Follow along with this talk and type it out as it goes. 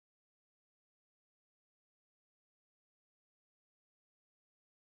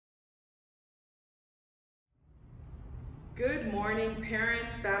Good morning,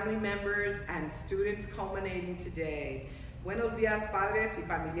 parents, family members, and students culminating today. Buenos días, padres y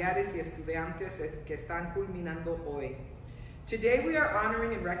familiares y estudiantes que están culminando hoy. Today we are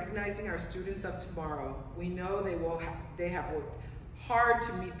honoring and recognizing our students of tomorrow. We know they have worked hard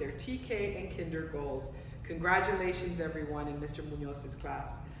to meet their TK and kinder goals. Congratulations everyone in Mr. Muñoz's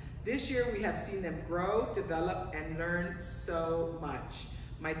class. This year we have seen them grow, develop, and learn so much.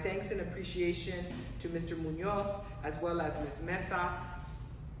 My thanks and appreciation to Mr. Muñoz, as well as Ms. Mesa,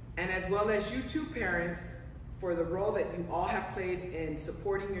 and as well as you two parents for the role that you all have played in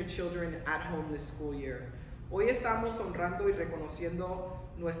supporting your children at home this school year. Hoy estamos honrando y reconociendo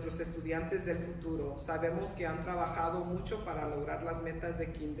nuestros estudiantes del futuro. Sabemos que han trabajado mucho para lograr las metas de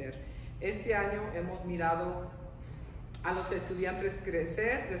kinder. Este año hemos mirado a los estudiantes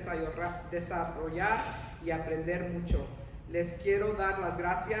crecer, desarrollar y aprender mucho. Les quiero dar las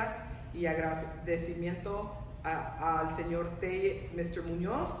gracias y agradecimiento al señor Mr.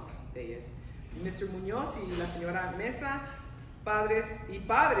 Muñoz y la señora Mesa,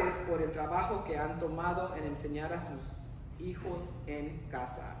 padres por el trabajo que han tomado en enseñar a sus hijos en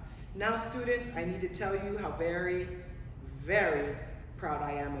casa. Now, students, I need to tell you how very, very proud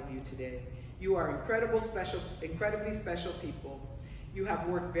I am of you today. You are incredibly special people. You have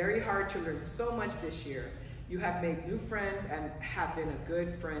worked very hard to learn so much this year. You have made new friends and have been a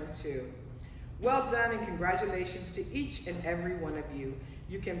good friend too. Well done and congratulations to each and every one of you.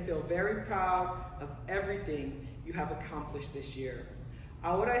 You can feel very proud of everything you have accomplished this year.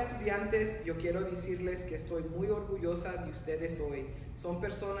 Ahora, estudiantes, yo quiero decirles que estoy muy orgullosa de ustedes hoy. Son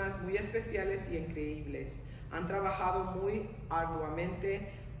personas muy especiales y increíbles. Han trabajado muy arduamente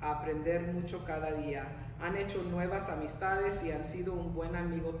a aprender mucho cada día. Han hecho nuevas amistades y han sido un buen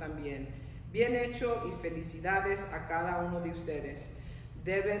amigo también. Bien hecho y felicidades a cada uno de ustedes.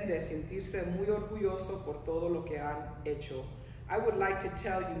 Deben de sentirse muy orgullosos por todo lo que han hecho. I would like to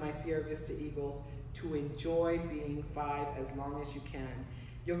tell you, my Sierra Vista Eagles, to enjoy being 5 as long as you can.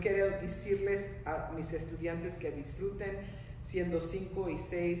 Yo quiero decirles a mis estudiantes que disfruten siendo 5 y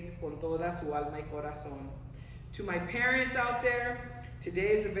 6 con toda su alma y corazón. To my parents out there,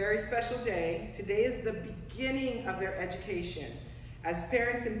 today is a very special day. Today is the beginning of their education. As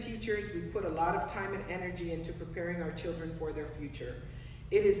parents and teachers, we put a lot of time and energy into preparing our children for their future.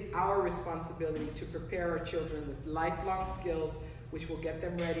 It is our responsibility to prepare our children with lifelong skills which will get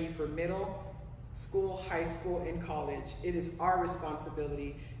them ready for middle school, high school, and college. It is our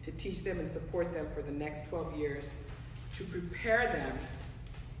responsibility to teach them and support them for the next 12 years, to prepare them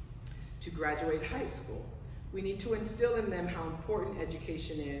to graduate high school. We need to instill in them how important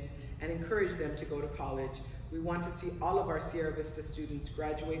education is and encourage them to go to college. We want to see all of our Sierra Vista students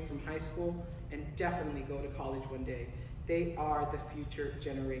graduate from high school and definitely go to college one day. They are the future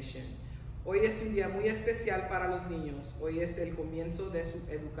generation. Hoy es un día muy especial para los niños. Hoy es el comienzo de su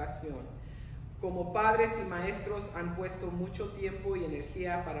educación. Como padres y maestros han puesto mucho tiempo y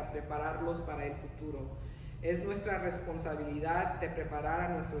energía para prepararlos para el futuro. Es nuestra responsabilidad de preparar a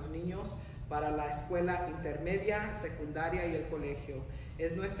nuestros niños para la escuela intermedia, secundaria y el colegio.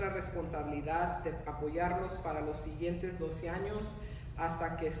 Es nuestra responsabilidad de apoyarlos para los siguientes 12 años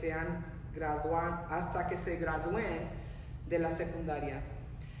hasta que se gradúen de la secundaria.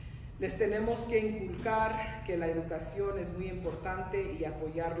 Les tenemos que inculcar que la educación es muy importante y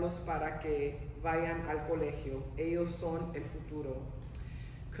apoyarlos para que vayan al colegio. Ellos son el futuro.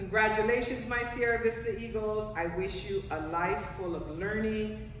 Congratulations, my Sierra Vista Eagles. I wish you a life full of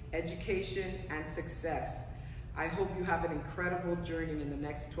learning, education, and success. I hope you have an incredible journey in the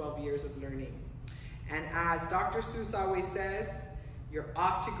next 12 years of learning. And as Dr. Seuss always says, you're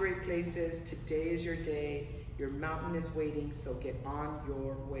off to great places. Today is your day. Your mountain is waiting, so get on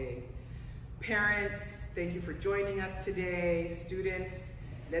your way. Parents, thank you for joining us today. Students,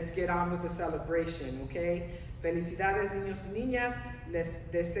 let's get on with the celebration, okay? Felicidades, niños y niñas. Les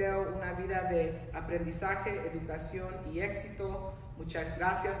deseo una vida de aprendizaje, educación y éxito. Muchas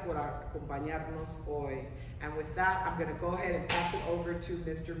gracias por acompañarnos hoy. And with that, I'm going to go ahead and pass it over to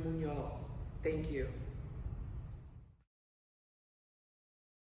Mr. Muñoz. Thank you.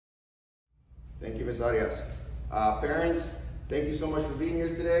 Thank you, Ms. Arias. Parents, thank you so much for being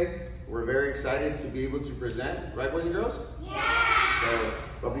here today. We're very excited to be able to present, right, boys and girls? Yeah!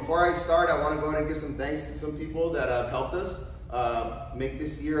 But before I start, I want to go ahead and give some thanks to some people that have helped us make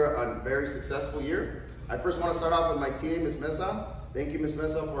this year a very successful year. I first want to start off with my TA, Ms. Mesa. Thank you, Ms.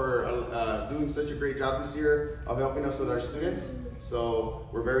 Mesa, for doing such a great job this year of helping us with our students. So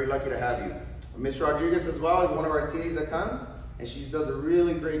we're very lucky to have you. Ms. Rodriguez as well is one of our TAs that comes, and she does a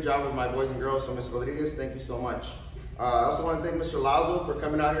really great job with my boys and girls. So Ms. Rodriguez, thank you so much. I also want to thank Mr. Lazo for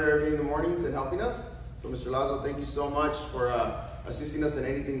coming out here every day in the mornings and helping us. So Mr. Lazo, thank you so much for assisting us in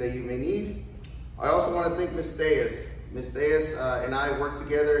anything that you may need. I also want to thank Ms. Theus. Ms. Theus and I worked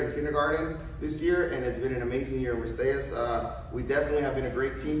together in kindergarten this year, and it's been an amazing year. Ms. Theus, we definitely have been a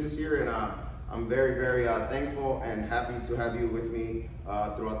great team this year, and I'm very, very thankful and happy to have you with me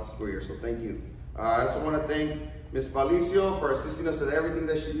throughout the school year, so thank you. I also want to thank Ms. Falicio for assisting us with everything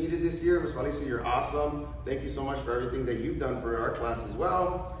that she needed this year. Ms. Falicio, you're awesome. Thank you so much for everything that you've done for our class as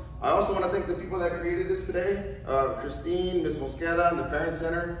well. I also want to thank the people that created this today. Christine, Ms. Mosqueda, and the Parent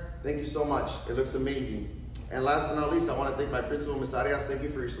Center. Thank you so much. It looks amazing. And last but not least, I want to thank my principal, Ms. Arias. Thank you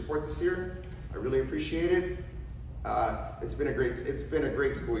for your support this year. I really appreciate it. It's been a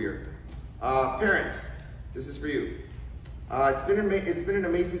great school year. Parents, this is for you. It's been an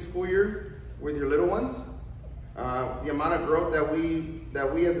amazing school year with your little ones. The amount of growth that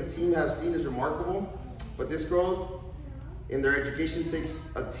we as a team have seen is remarkable, but this growth in their education takes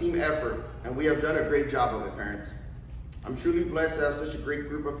a team effort, and we have done a great job of it, parents. I'm truly blessed to have such a great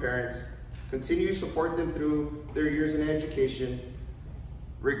group of parents. Continue to support them through their years in education.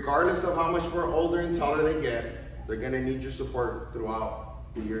 Regardless of how much more older and taller they get, they're gonna need your support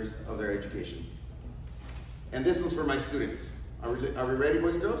throughout the years of their education. And this one's for my students. Are we ready,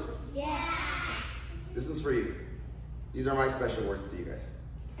 boys and girls? Yeah. This one's for you. These are my special words to you guys.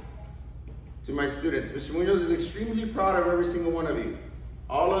 To my students, Mr. Munoz is extremely proud of every single one of you.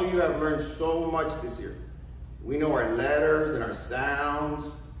 All of you have learned so much this year. We know our letters and our sounds.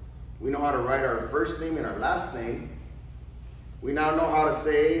 We know how to write our first name and our last name. We now know how to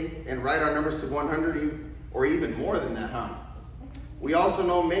say and write our numbers to 100 or even more than that, huh? We also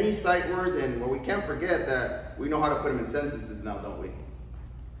know many sight words, and we can't forget that we know how to put them in sentences now, don't we?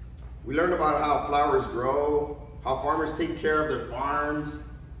 We learned about how flowers grow, how farmers take care of their farms.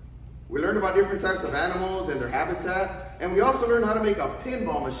 We learned about different types of animals and their habitat, and we also learned how to make a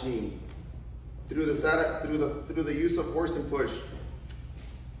pinball machine through the use of force and push.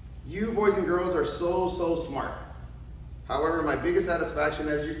 You boys and girls are so smart. However, my biggest satisfaction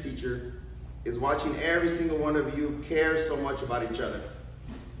as your teacher is watching every single one of you care so much about each other.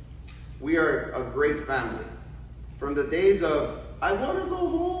 We are a great family. From the days of, I want to go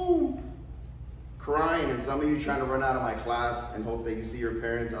home, crying, and some of you trying to run out of my class and hope that you see your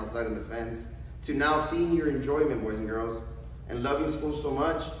parents outside of the fence, to now seeing your enjoyment, boys and girls, and loving school so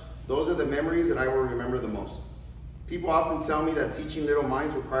much, those are the memories that I will remember the most. People often tell me that teaching little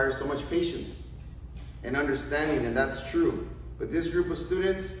minds requires so much patience and understanding, and that's true. But this group of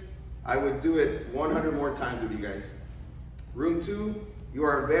students, I would do it 100 more times with you guys. Room 2, you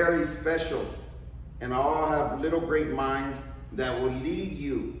are very special and all have little great minds that will lead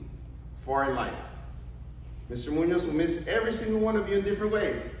you far in life. Mr. Munoz will miss every single one of you in different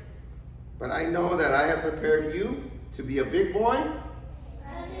ways, but I know that I have prepared you to be a big boy.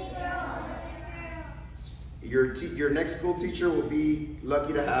 Your next school teacher will be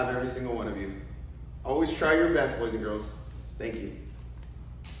lucky to have every single one of you. Always try your best, boys and girls. Thank you.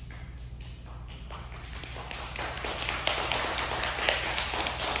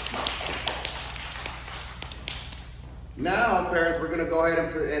 Now, parents, we're going to go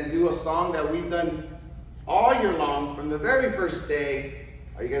ahead and do a song that we've done all year long from the very first day.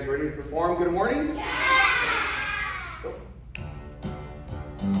 Are you guys ready to perform? Good morning? Yeah! Go.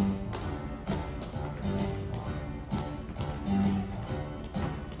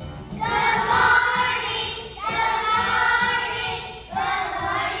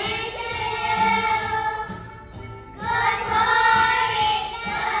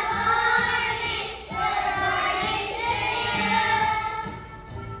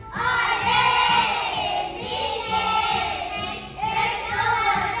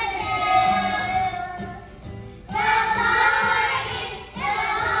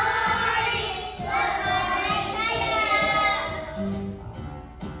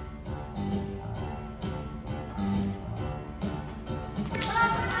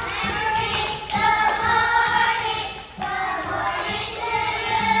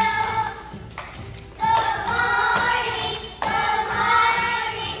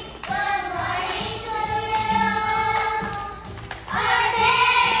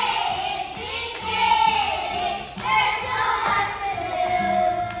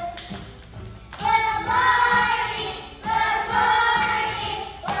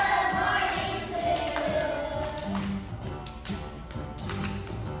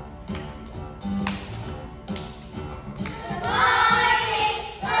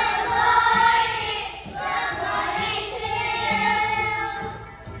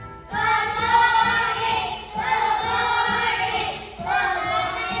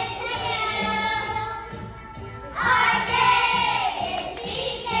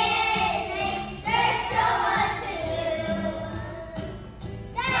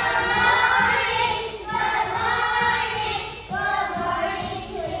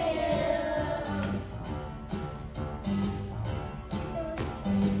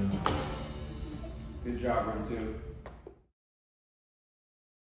 cartoon.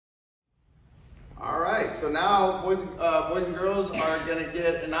 All right, so now boys and girls are gonna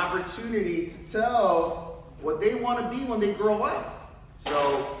get an opportunity to tell what they want to be when they grow up.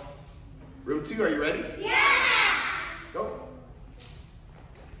 So, rule 2, are you ready? Yeah! Let's go.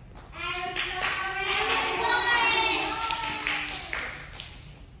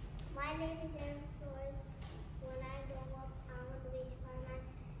 My name is Aaron Flores. When I grow up, I want to be Spider-Man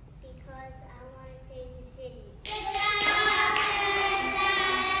because I want to save the city. Good job!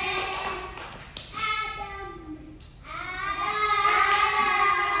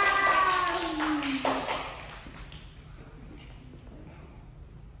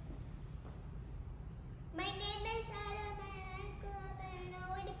 My name is Adam and I grew up and I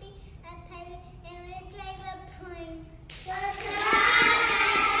want to be a pirate and I drive a plane. Good job!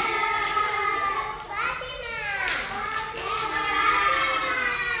 Fatima!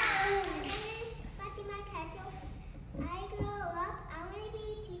 Fatima Kato. I grow up, I want to be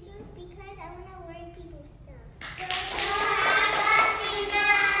a teacher because I want to learn people's stuff. Good job, Fatima!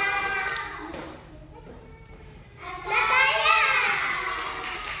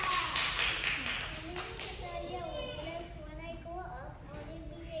 When I grow up, I want to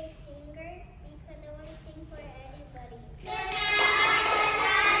be a singer because I want to sing for anybody.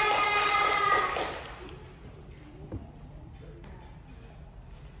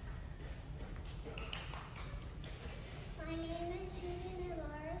 My name is Julie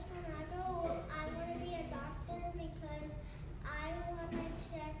Navarez. When I grow up, I want to be a doctor because I want to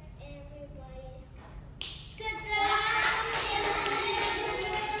check everybody. Good job!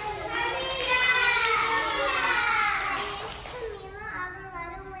 Camila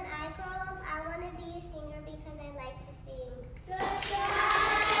Alvarado. When I grow up, I want to be a singer because I like to sing. Good job!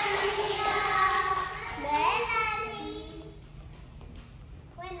 Melanie.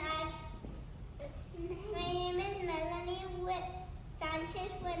 My name is Melanie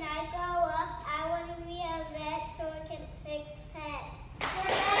Sanchez. When I grow up, I want to be a vet so I can fix pets. Good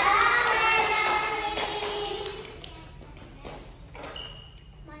job, Melanie.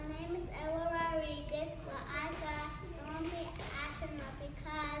 My name is Ella Rodriguez. When I want to be an astronaut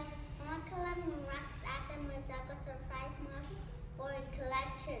because I want to collect rocks at the Mozilla Surprise Month or a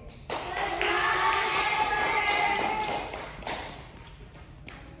collection.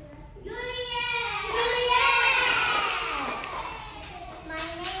 Good job, my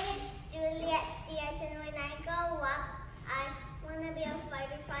name is Juliet Diaz, and when I grow up, I want to be a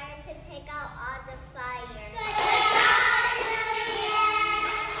fighter to take out all the fire. Good job, Juliet!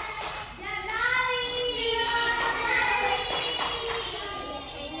 My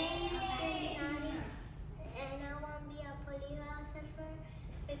name is Denali, and I want to be a police officer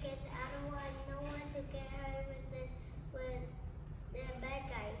because I don't want no one to get hurt with the bad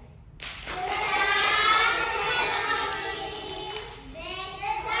guys.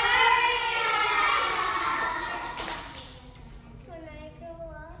 When I grow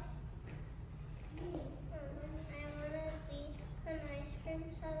up, I want to be an ice cream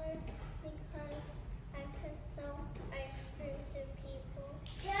seller because I could sell ice cream to people.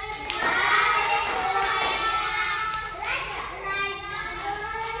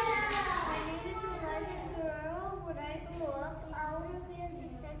 My name is Elijah Guerrero. When I grow up, I want to be a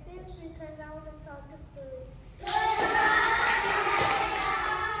detective because I want to solve the clues.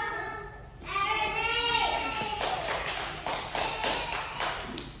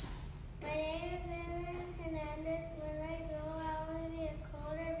 My name is Aaron Hernandez. When I grow up, I want to be a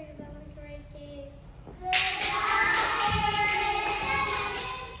coder because I want to write games.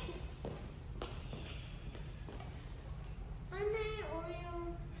 My name is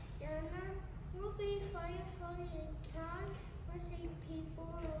Oriana. We'll be firefighting and can rescue people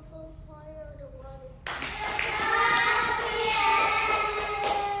and also fire the water.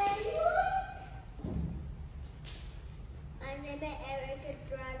 My name is Eric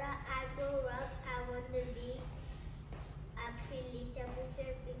Estrada. I grew up, I want to be a police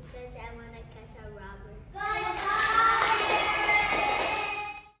officer because I want to catch a robber.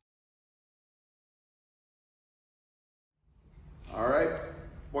 All right,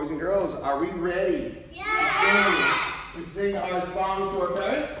 boys and girls, are we ready to sing our song to our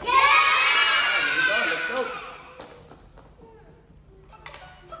parents? Yeah! All right, here we go, let's go.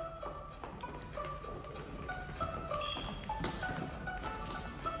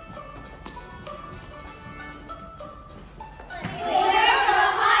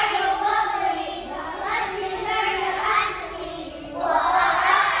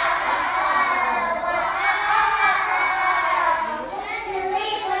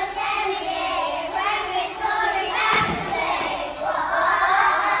 Every day, progress, story, after day.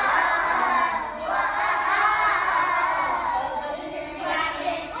 Whoa.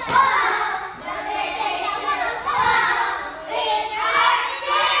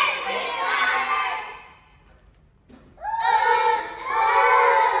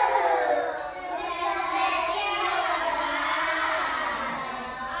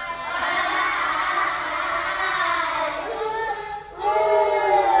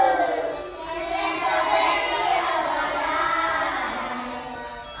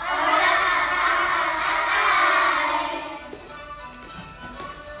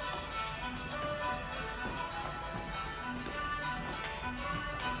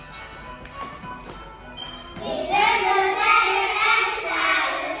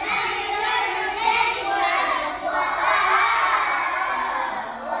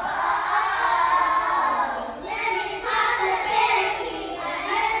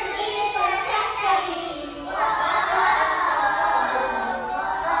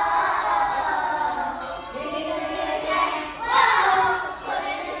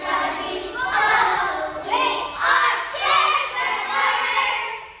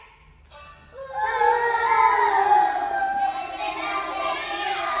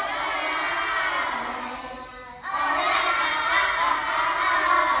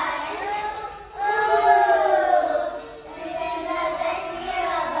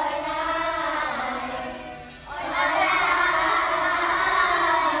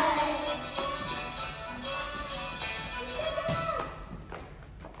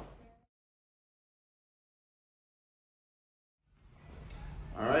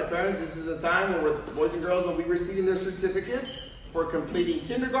 parents, this is a time where the boys and girls will be receiving their certificates for completing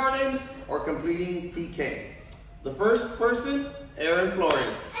kindergarten or completing TK. The first person, Aaron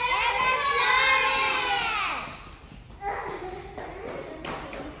Flores.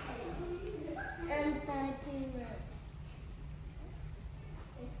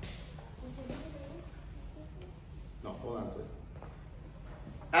 No, hold on to it.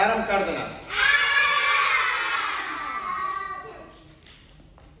 Adam Cardenas.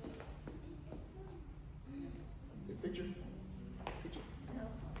 Take picture.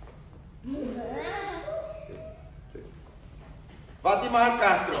 Fatima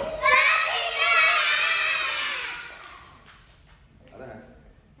Castro. Other hand.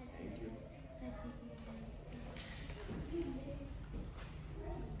 Thank you.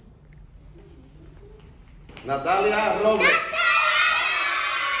 Natalia Robles.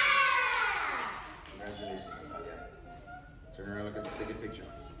 Congratulations, Natalia. Turn around, look at take a picture.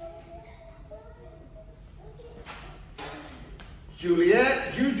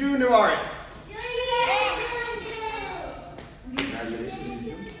 Juliet Juju Nevares. Congratulations,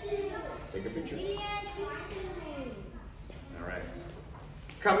 Juju. Take a picture. All right.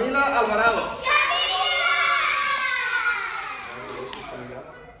 Camila Alvarado. Congratulations, Camila.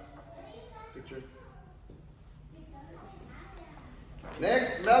 Picture.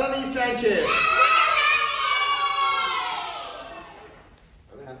 Next, Melanie Sanchez.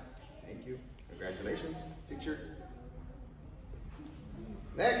 Other hand. Thank you. Congratulations. Picture.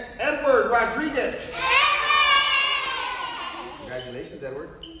 Next, Edward Rodriguez. Congratulations, Edward.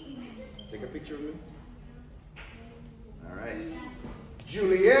 Take a picture of me. All right.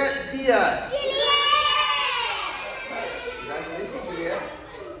 Juliet Diaz. Congratulations, Juliet.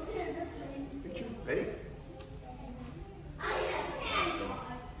 Picture. Ready?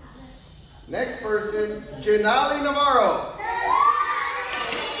 Next person, Janali Navarro.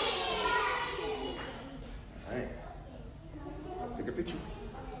 All right. Take a picture.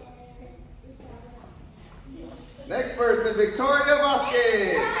 Next person, Victoria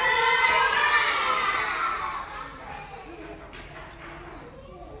Vasquez.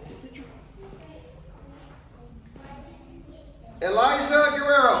 Elijah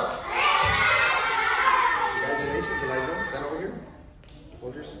Guerrero. Congratulations, Elijah. Stand over here.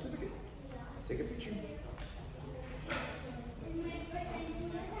 Hold your certificate. Take a picture.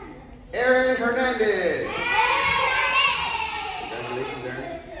 Aaron Hernandez. Congratulations,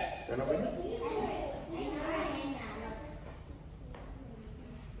 Aaron. Stand over here.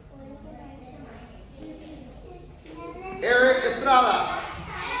 Eric Estrada.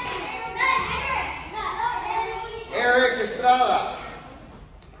 Eric Estrada.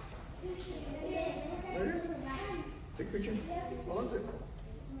 Take a picture. Hold on to it.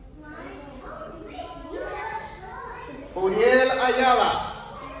 Uriel Ayala.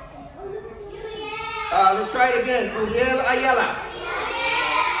 Let's try it again. Uriel Ayala.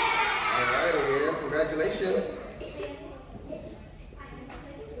 All right, Uriel. Congratulations.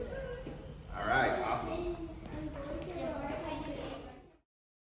 All right. Awesome.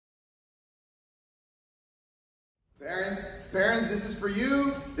 Parents, this is for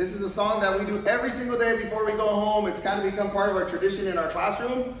you. This is a song that we do every single day before we go home. It's kind of become part of our tradition in our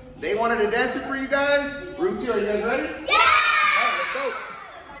classroom. They wanted to dance it for you guys. Room 2, are you guys ready? Yeah! All right, let's go.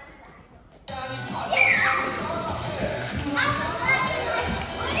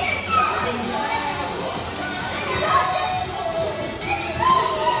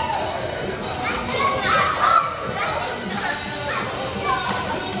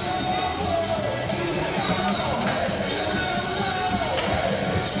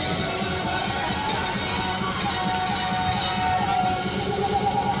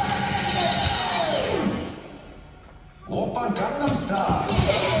 Gangnam Style.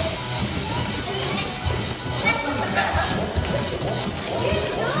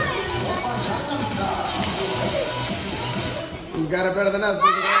 Who's got it better than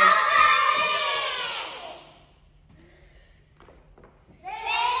us?